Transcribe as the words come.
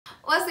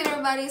What's good,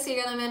 everybody? It's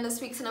your girl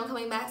AmandaSpeaks, and I'm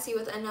coming back to you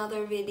with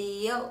another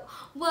video.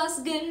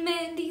 What's good,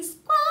 Mandy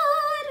Squad?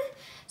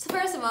 So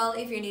first of all,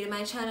 if you're new to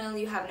my channel,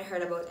 you haven't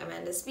heard about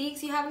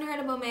AmandaSpeaks, you haven't heard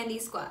about Mandy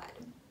Squad.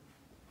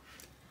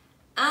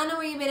 I don't know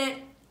where you've been at,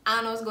 I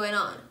don't know what's going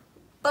on,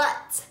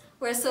 but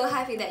we're so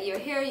happy that you're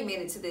here, you made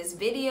it to this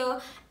video,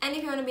 and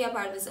if you want to be a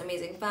part of this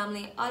amazing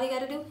family, all you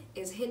gotta do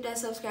is hit that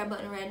subscribe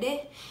button right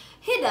there,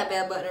 hit that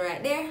bell button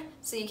right there,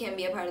 so you can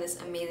be a part of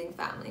this amazing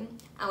family.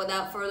 And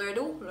without further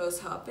ado, let's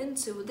hop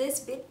into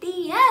this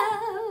video.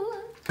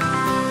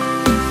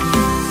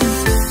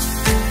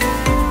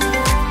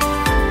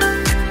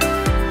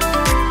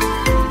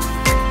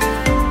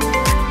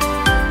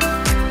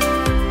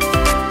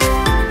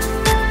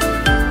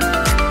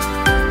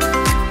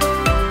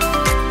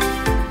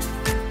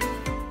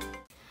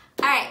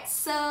 Alright,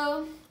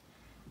 so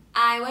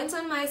I went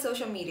on my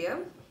social media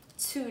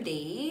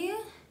today.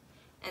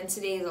 And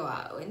today is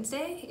what,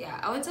 Wednesday? Yeah,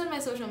 I went on my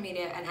social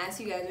media and asked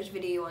you guys which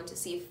video you want to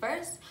see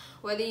first.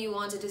 Whether you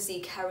wanted to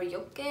see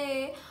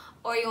karaoke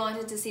or you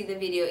wanted to see the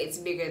video It's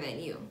Bigger Than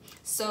You.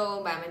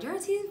 So by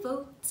majority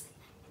vote,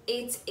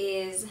 it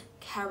is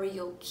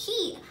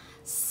karaoke.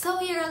 So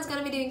your girl's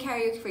gonna be doing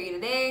karaoke for you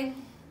today.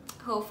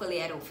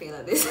 Hopefully I don't fail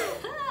at this.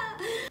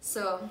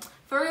 So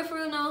for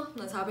real now,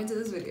 let's hop into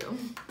this video.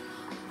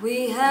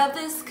 We have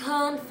this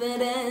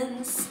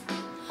confidence.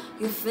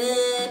 You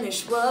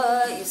finish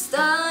what you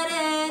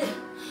started.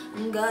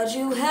 God,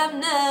 you have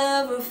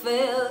never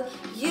failed.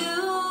 You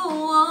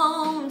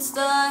won't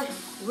start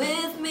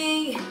with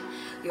me.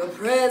 You're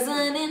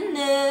present in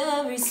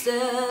every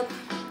step,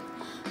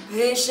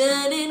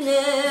 patient in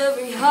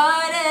every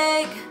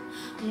heartache.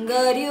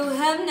 God, you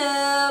have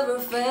never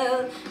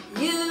failed.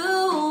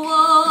 You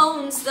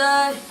won't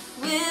start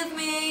with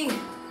me.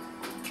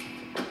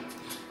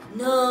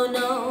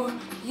 No,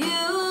 you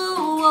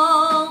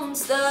won't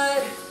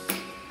start.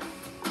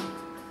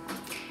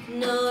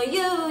 No,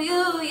 you,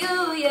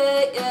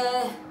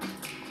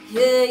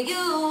 yeah, you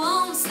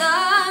won't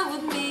start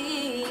with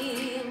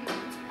me.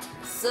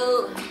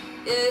 So,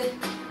 yeah,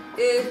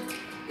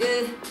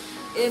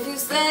 if you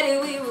said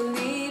it, we will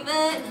leave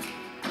it.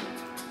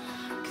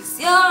 'Cause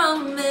you're a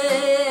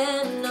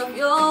man of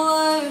your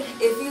word.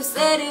 If you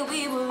said it,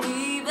 we will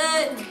leave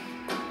it.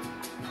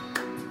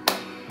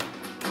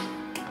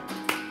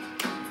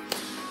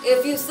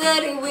 If you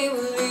said it, we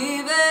will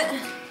leave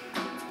it.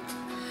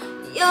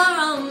 You're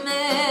a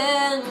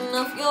man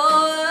of your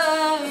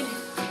word.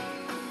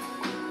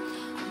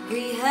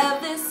 We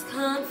have this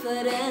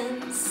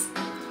confidence.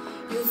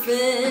 You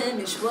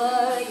finish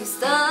what you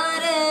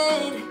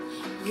started.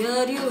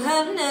 God, you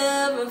have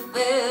never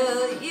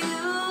failed. You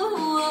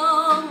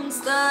won't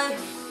start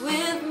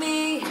with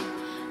me.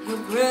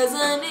 You're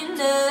present in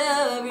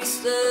every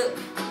step,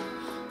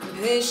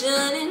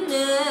 patient in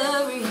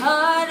every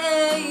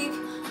heartache.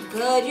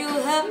 God, you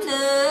have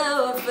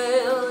never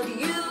failed.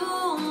 You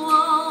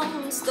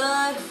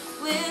start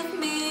with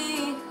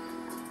me.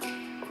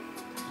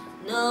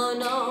 No,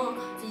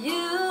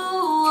 you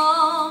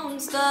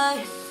won't start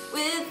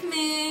with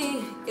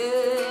me,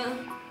 yeah.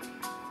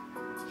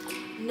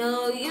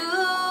 No, you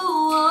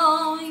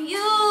won't,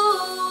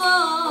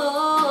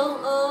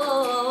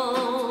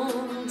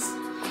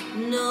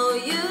 no,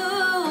 you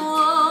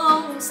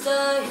won't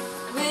start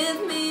with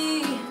me.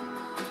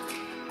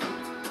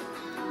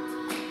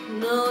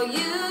 No,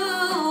 you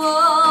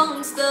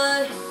won't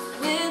start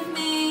with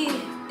me,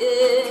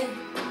 yeah.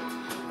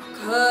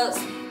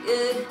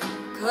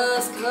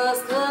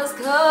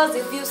 Cause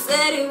if you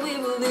said it, we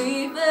will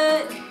leave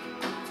it.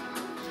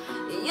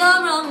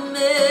 You're a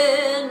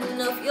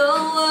man of your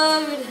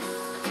word.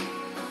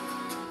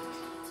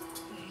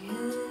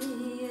 Yeah.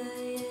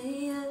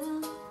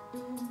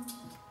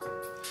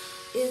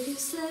 If you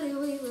said it,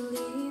 we will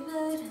leave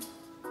it.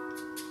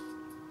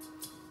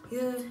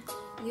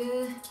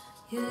 Yeah.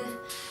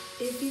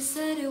 If you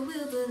said it,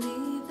 we'll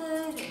believe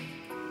it.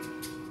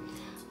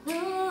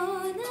 No.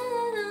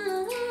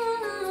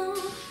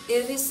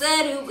 If you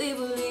said it, we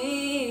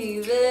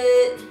believe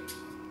it.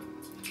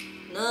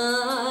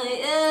 No,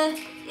 yeah.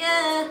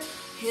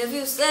 If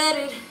you said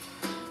it,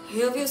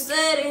 if you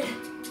said it,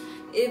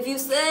 if you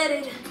said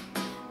it,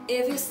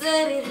 if you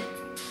said it,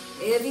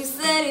 if you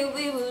said it,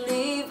 we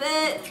believe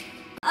it.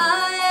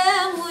 I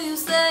am who you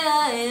say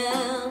I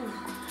am.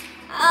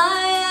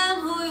 I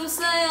am who you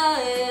say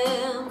I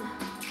am.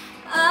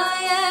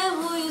 I am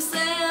who you say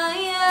I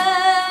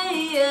am.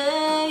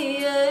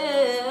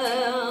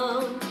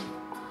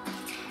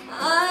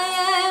 I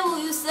am who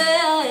you say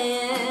I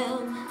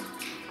am.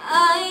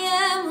 I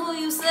am who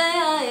you say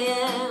I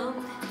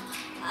am.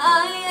 I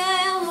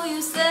am who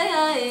you say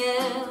I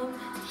am.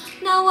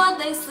 Not what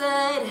they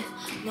said,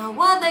 not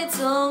what they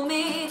told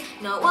me,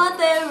 not what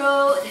they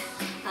wrote.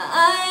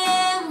 I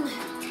am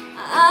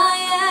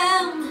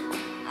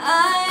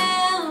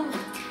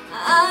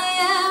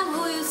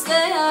who you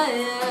say I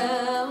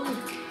am.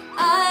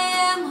 I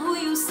am who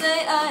you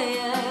say I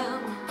am.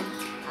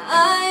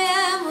 I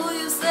am who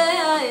you say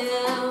I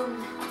am.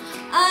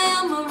 I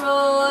am a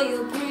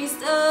royal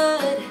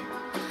priesthood.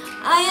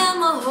 I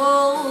am a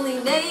holy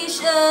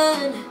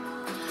nation.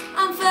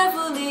 I'm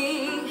fearfully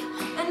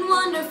and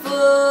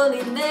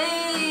wonderfully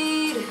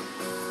made.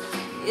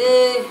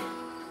 Yeah,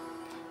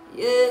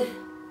 yeah.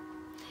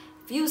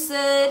 If you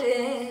said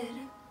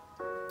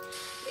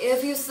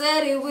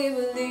it, we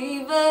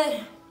believe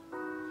it.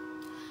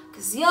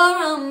 'Cause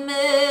you're a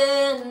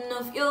man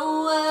of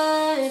your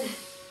word.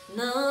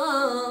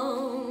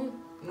 No,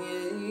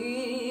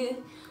 yeah,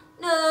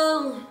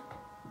 no.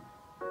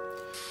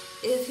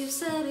 If you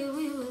said it,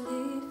 we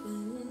believe it.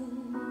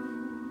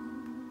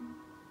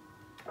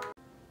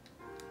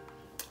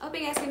 I hope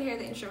you guys can hear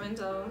the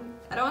instrumental.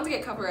 I don't want to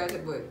get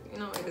copyrighted, but you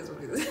know, it is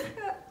what it is.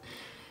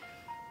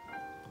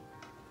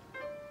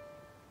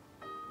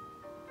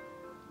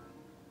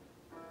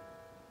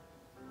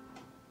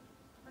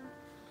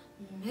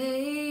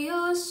 May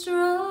your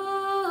struggles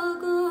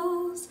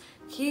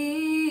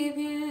keep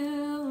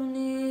you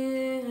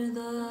near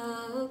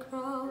the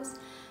cross,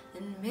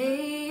 and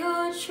may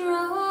your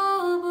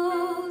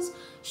troubles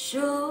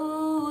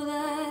show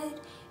that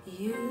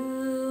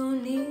you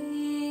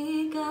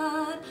need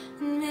God,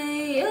 and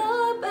may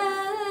your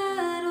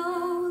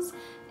battles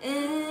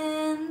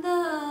end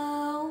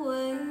the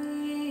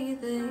way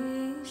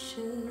they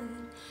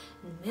should,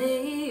 and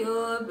may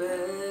your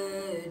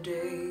bad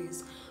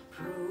days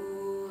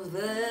prove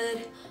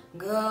that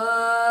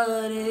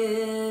God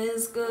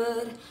is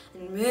good,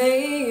 and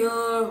may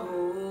your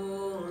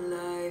whole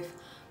life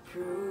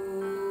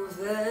prove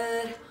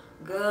that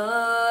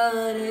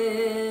God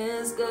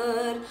is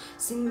good.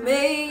 Sing,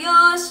 may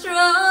your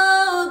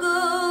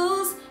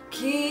struggles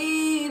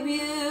keep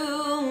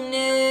you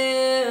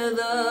near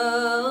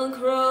the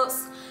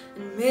cross,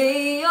 and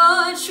may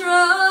your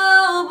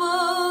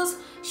troubles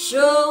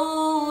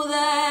show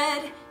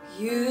that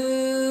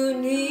you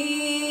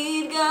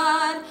need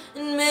God,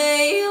 and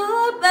may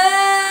your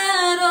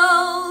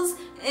battles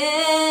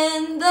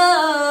end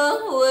the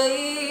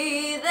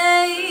way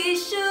they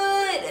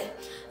should,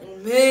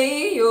 and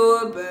may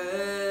your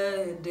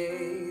bad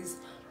days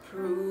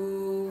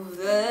prove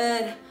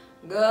that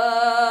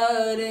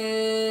God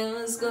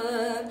is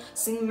good.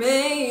 Sing,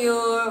 may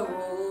your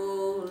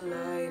whole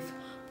life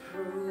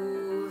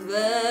prove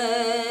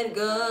that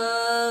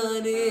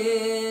God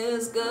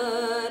is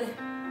good.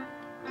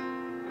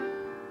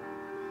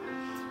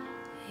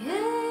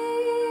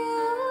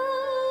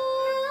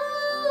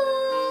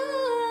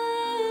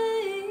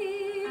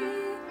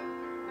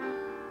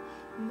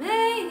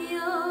 May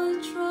your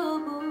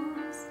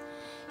troubles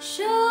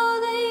show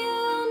that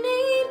you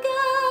need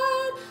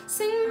God.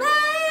 Sing,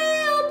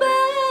 may your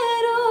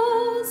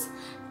battles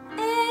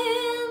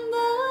end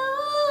the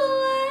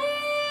way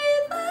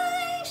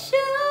they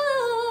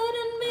should,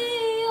 and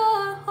may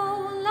your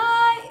whole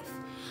life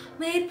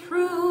may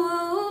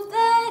prove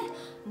that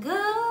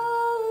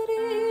God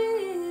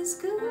is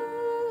good.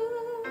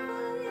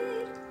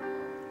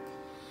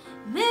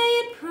 May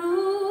it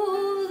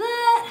prove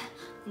that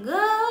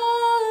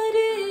God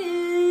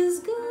is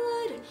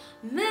good.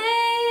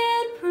 May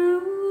it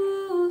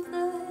prove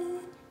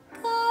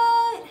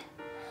that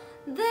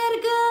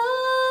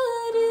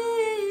God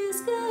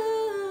is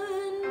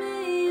good.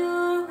 May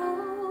your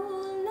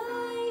whole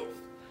life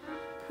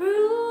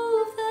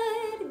prove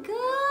that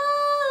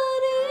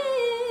God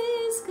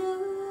is good.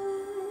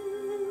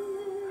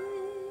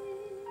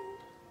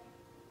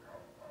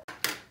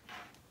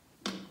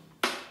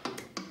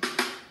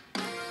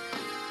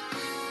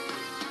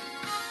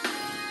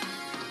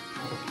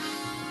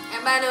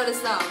 Everybody know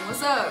this song.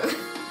 What's up?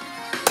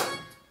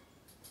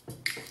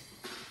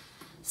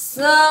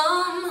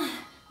 Sometimes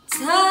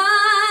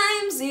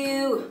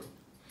you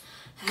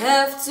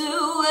have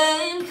to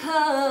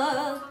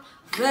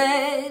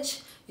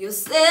encourage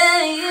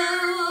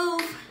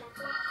yourself.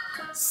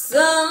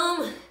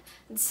 Sometimes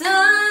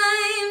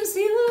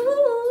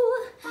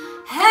you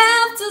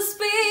have to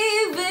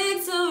speak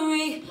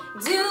victory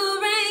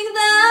during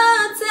the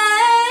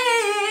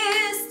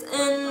test,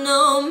 and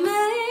no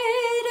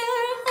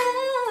matter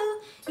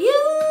how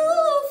you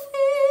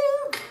feel,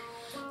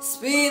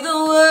 speak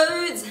the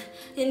words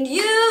and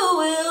you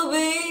will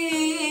be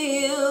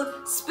healed.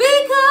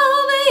 Speak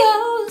over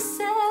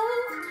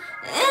yourself,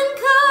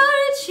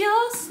 encourage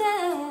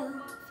yourself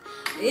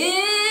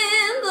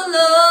in the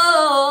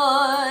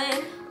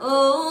Lord.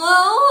 Oh,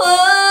 oh, oh.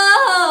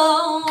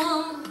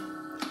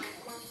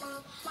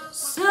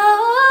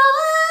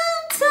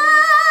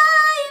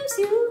 Sometimes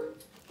you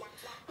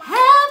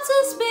have to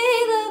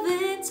speak the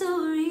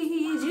victory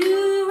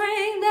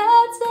during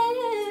that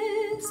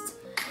test,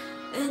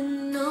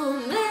 and no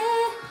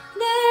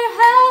matter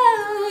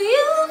how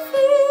you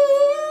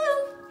feel,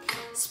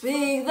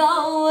 speak the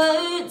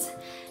words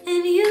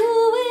and you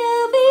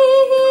will be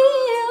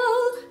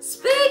healed.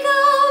 Speak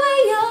over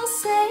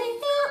yourself,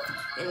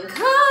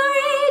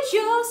 encourage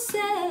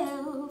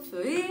yourself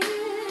in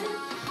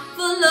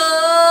the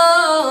Lord.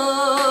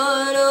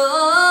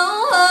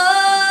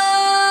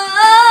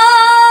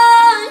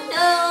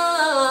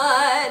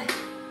 Oh, Lord.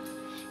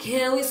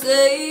 Can we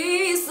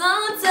say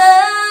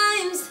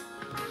sometimes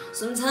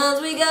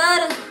we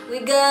gotta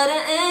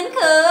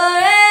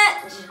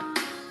encourage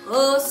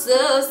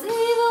ourselves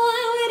even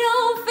when we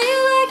don't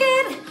feel like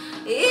it.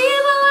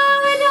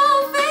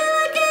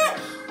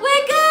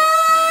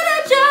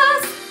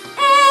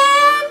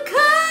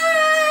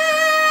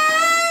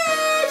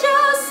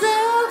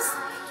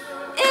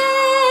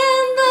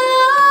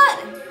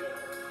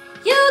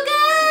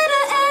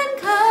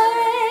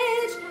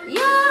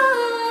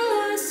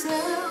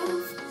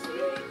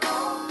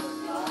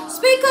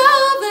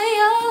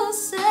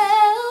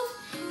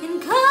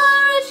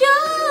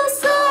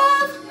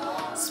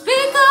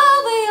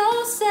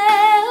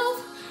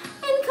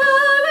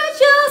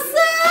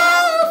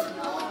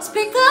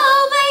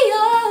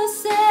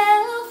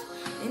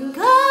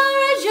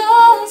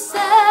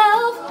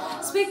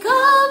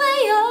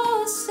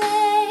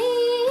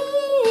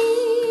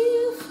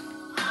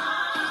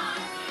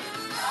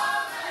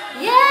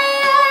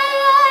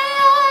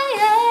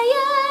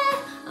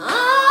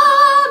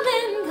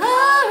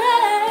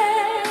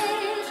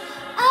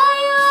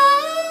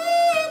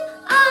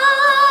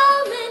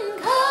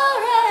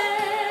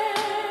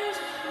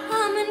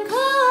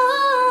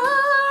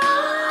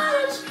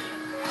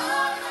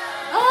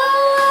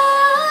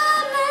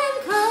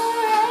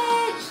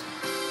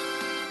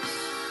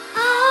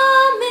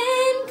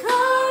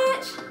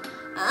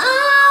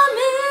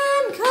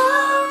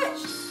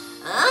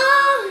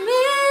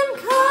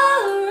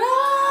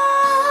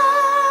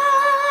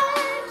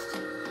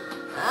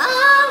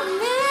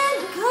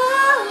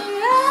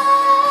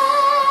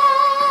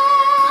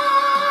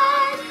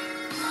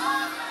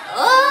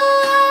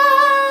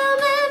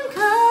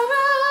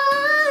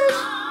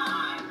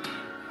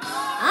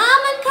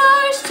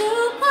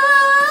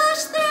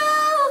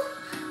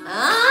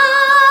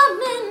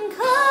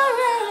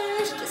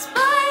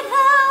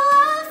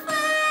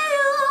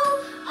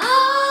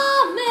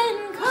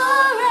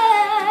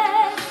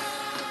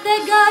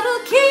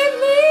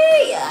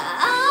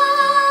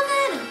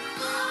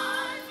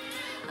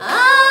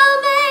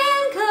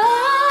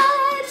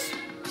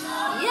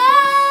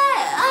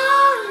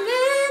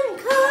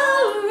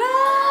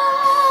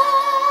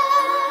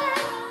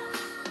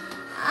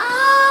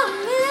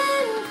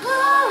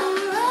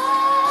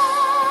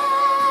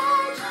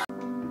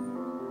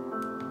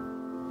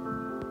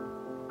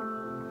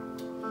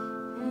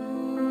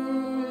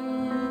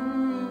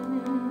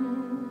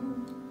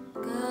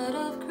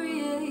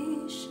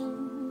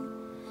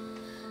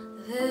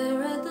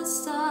 There at the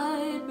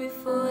start,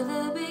 before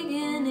the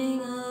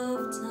beginning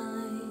of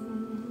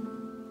time.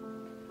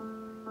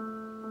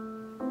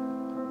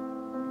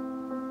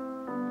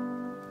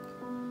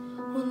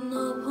 With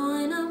no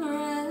point of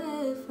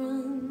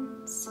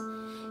reference,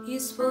 you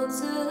spoke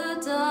to the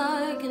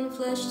dark and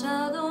fleshed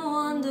out the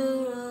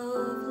wonder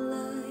of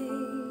light.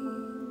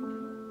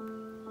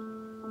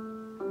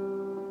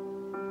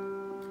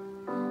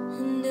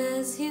 And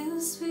as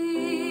you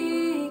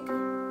speak,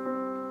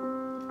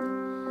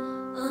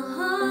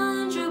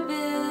 100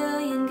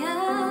 billion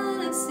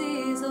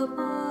galaxies are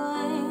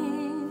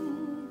born.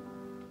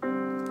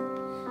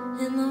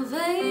 In the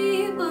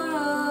vapor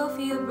of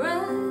your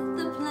breath,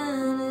 the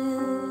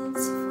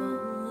planets form.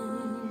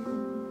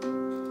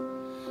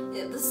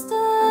 If the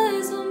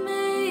stars were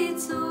made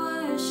to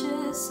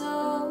worship,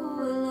 so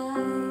will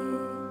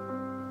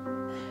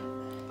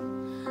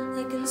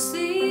I can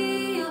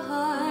see your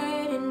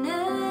heart in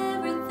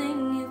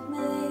everything you've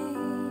made.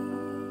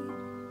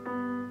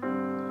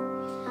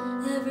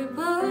 Every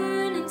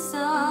burning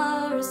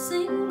star, a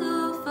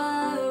single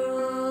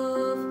fire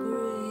of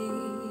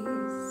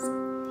grace.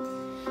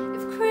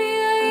 If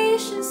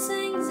creation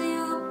sings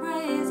your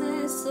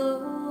praises, so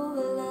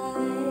will I.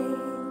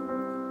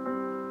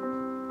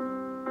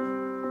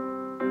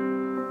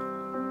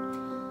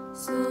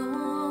 So will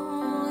I.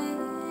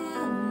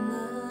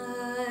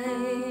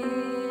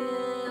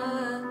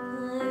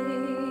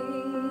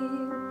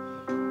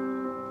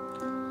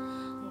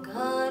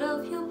 God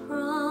of your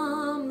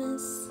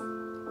promise,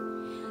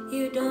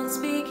 you don't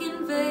speak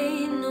in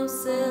vain, no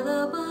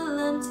syllable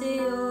empty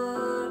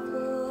or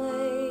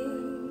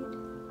void.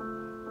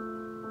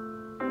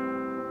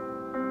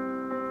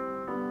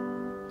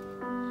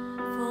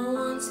 For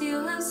once you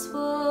have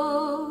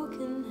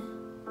spoken,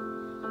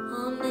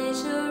 all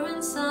nature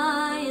and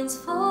science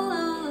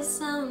follow the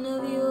sound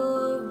of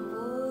your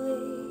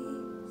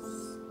voice.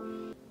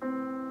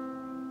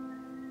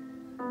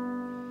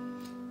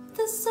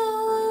 The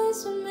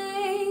stars were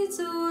made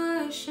to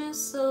worship,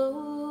 so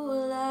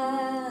will I.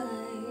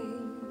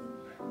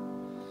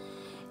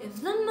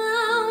 If the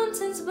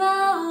mountains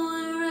bow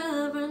in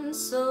reverence,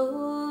 so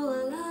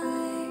will I.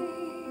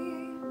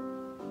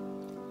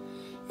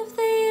 If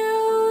the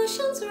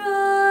oceans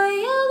roar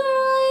your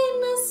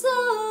greatness, so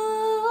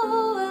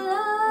will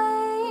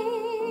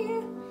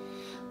I.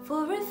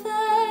 For if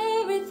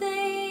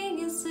everything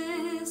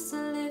exists to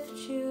lift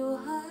you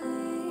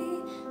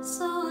high,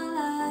 so will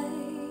I.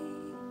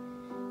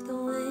 If the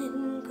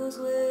wind goes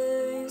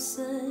where you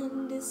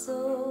send it, so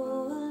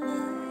will I.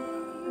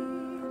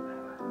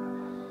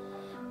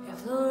 If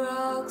the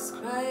rocks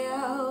cry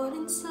out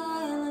in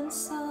silence,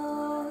 so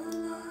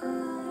will I.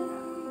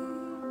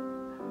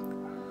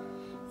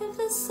 If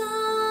the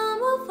sum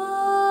of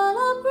all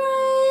our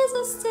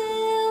praises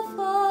still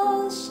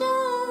falls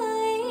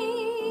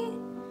shy,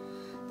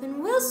 then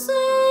we'll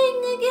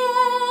sing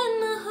again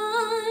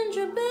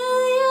 100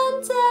 billion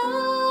times.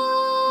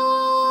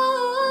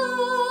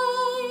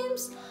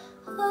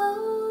 Oh,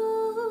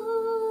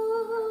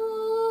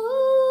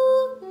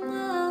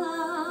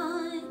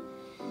 my,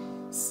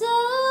 so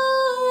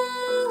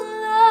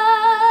will I.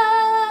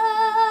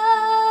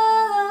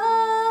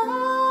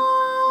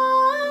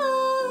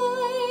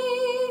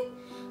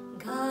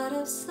 God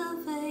of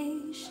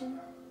salvation,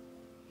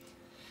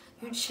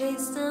 you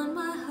chased down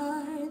my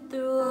heart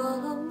through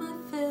all of my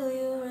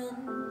failure and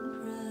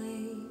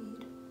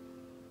pride.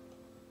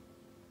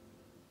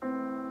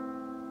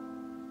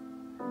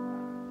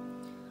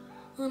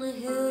 On a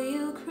hill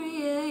you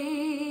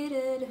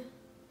created,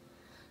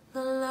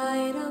 the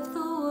light of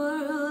the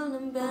world,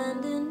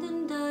 abandoned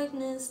in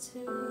darkness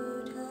to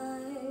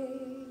die.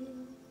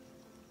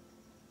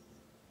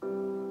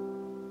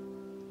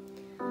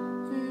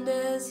 And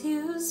as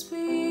you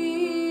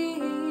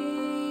speak,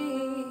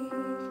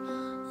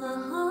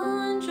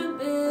 100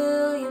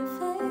 billion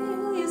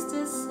failures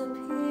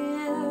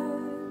disappear.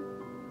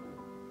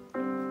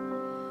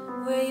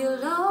 Where you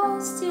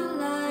lost your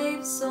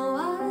life, so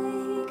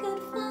I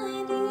could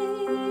find it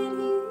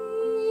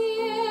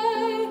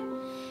here.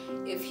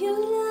 If you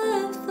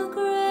left the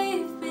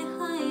grave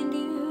behind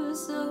you,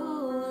 so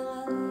will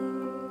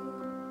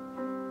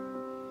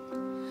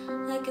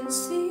I. I can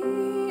see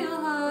your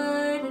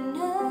heart in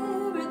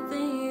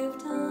everything you've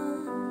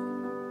done.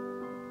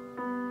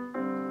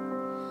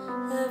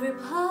 Every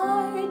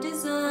part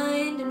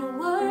designed in a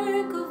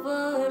work of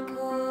art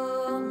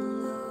called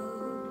love.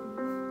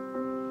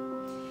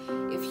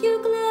 If you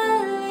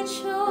gladly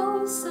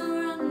chose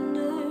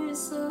surrender,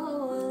 so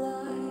will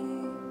I.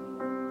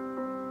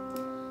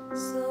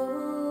 So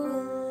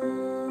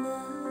will I.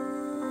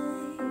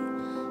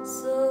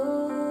 So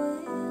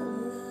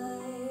will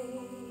I.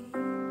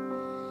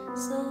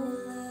 So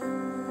will I.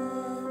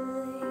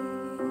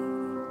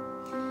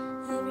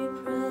 Every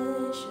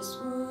precious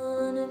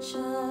one, a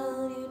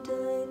child you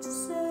died to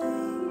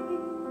save.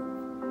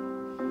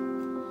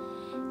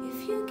 If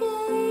you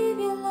gave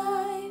your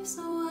life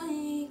so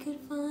I could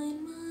find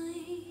mine.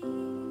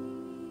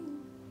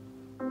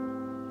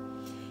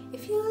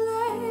 If you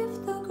left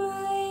the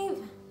grave,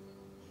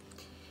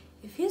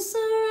 if you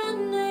surrendered,